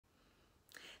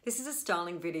This is a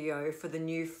styling video for the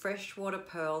new Freshwater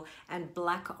Pearl and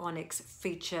Black Onyx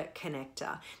feature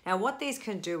connector. Now what these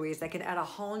can do is they can add a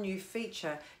whole new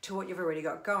feature to what you've already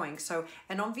got going. So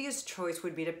an obvious choice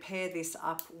would be to pair this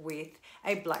up with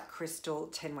a black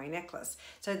crystal 10-way necklace.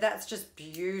 So that's just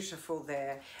beautiful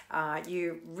there.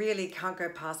 You really can't go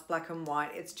past black and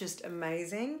white. It's just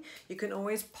amazing. You can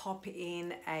always pop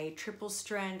in a triple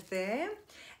strand there,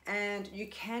 and you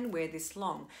can wear this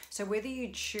long. So whether you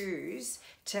choose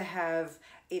to have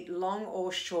it long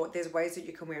or short, there's ways that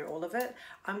you can wear all of it.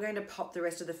 I'm going to pop the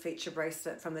rest of the feature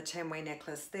bracelet from the 10-way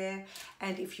necklace there.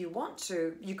 And if you want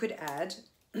to, you could add,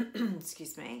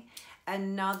 excuse me,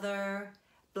 another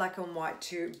black and white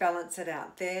to balance it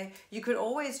out there. You could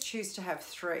always choose to have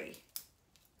 3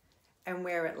 and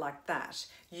wear it like that.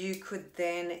 You could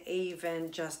then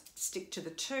even just stick to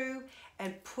the 2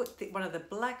 and put one of the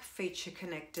black feature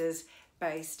connectors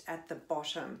based at the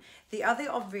bottom. The other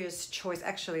obvious choice,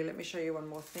 actually, let me show you one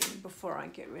more thing before I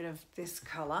get rid of this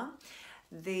color.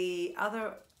 The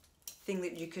other thing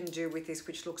that you can do with this,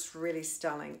 which looks really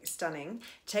stunning,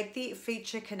 take the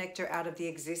feature connector out of the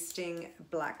existing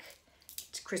black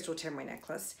crystal 10-way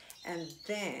necklace and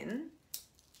then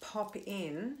pop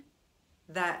in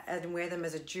that and wear them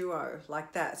as a duo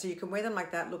like that. So you can wear them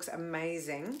like that, looks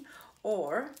amazing.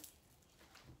 Or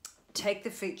take the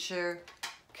feature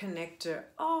connector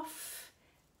off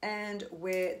and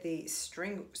wear the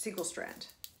single strand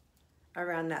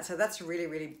around that. So that's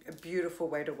really a beautiful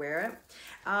way to wear it.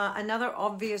 Another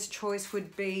obvious choice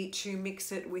would be to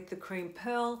mix it with the cream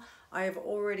pearl. I have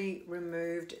already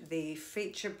removed the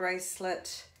feature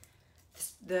bracelet,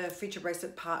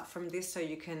 part from this, so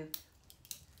you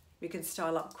can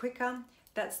style up quicker.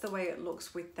 That's the way it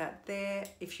looks with that there.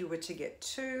 If you were to get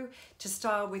 2, to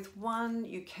style with 1,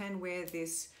 you can wear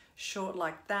this short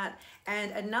like that.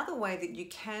 And another way that you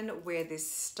can wear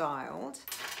this styled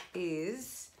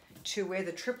is to wear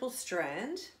the triple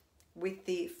strand with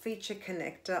the feature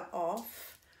connector off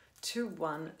to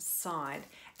one side.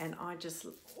 And I just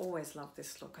always love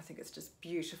this look. I think it's just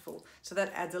beautiful. So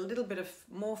that adds a little bit of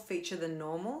more feature than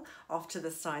normal off to the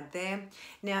side there.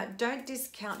 Now, don't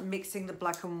discount mixing the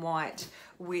black and white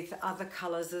with other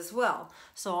colors as well.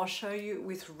 So I'll show you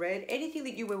with red. Anything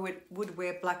that you would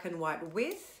wear black and white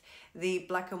with, the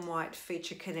black and white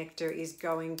feature connector is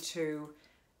going to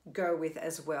go with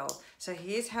as well. So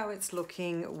here's how it's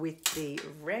looking with the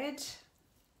red.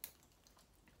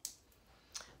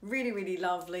 Really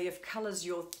lovely. If color's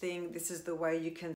your thing, this is the way you can